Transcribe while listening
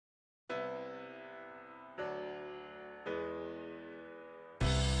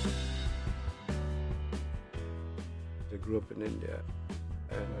grew up in India,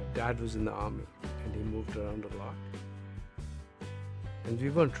 and my dad was in the army, and he moved around a lot. And we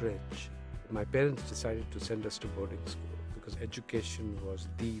weren't rich. My parents decided to send us to boarding school because education was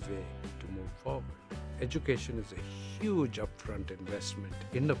the way to move forward. Education is a huge upfront investment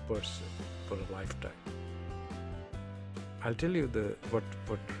in a person for a lifetime. I'll tell you what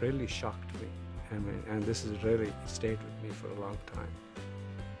really shocked me, and this has really stayed with me for a long time.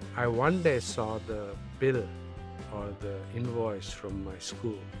 I one day saw the bill or the invoice from my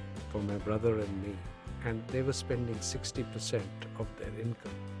school for my brother and me, and they were spending 60% of their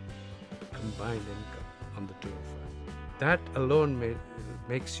income, combined income, on the two of us. That alone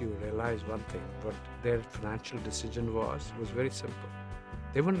makes you realize one thing. What their financial decision was very simple.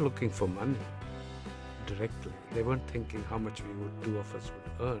 They weren't looking for money directly. They weren't thinking how much two of us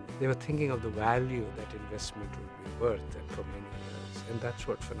would earn. They were thinking of the value that investment would be worth, and for many years. And that's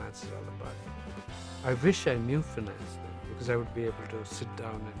what finance is all about. I wish I knew finance then, because I would be able to sit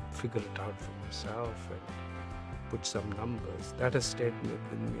down and figure it out for myself and put some numbers. That has stayed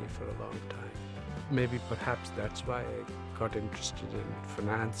with me for a long time. Maybe perhaps that's why I got interested in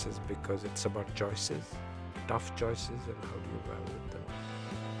finances, because it's about choices, tough choices, and how do you evaluate them.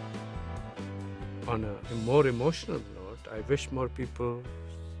 On a more emotional note, I wish more people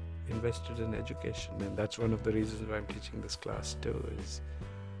invested in education, and that's one of the reasons why I'm teaching this class too, is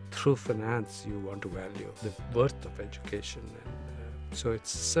through finance you want to value the worth of education, and so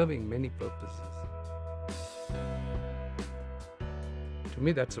it's serving many purposes. To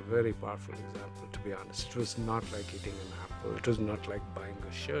me, that's a very powerful example, to be honest. It was not like eating an apple. It was not like buying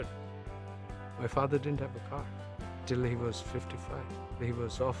a shirt. My father didn't have a car till he was 55. He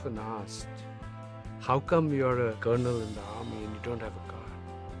was often asked, how come you're a colonel in the army and you don't have a car?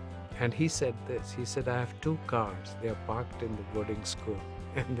 And he said this, he said, I have 2 cars. They are parked in the boarding school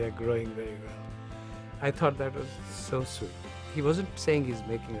and they're growing very well. I thought that was so sweet. He wasn't saying he's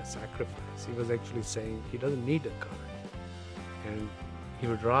making a sacrifice. He was actually saying he doesn't need a car. And he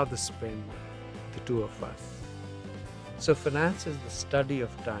would rather spend the 2 of us. So finance is the study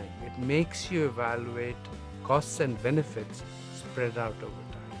of time. It makes you evaluate costs and benefits spread out over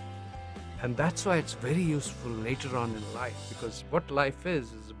time. And that's why it's very useful later on in life, because what life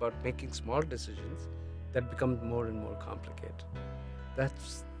is about making small decisions that become more and more complicated.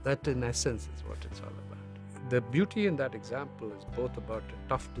 That in essence is what it's all about. The beauty in that example is both about a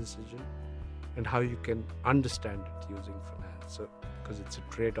tough decision and how you can understand it using finance. So, because it's a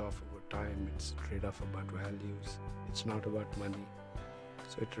trade-off over time, it's a trade-off about values, it's not about money.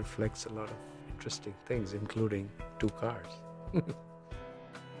 So it reflects a lot of interesting things, including 2 cars.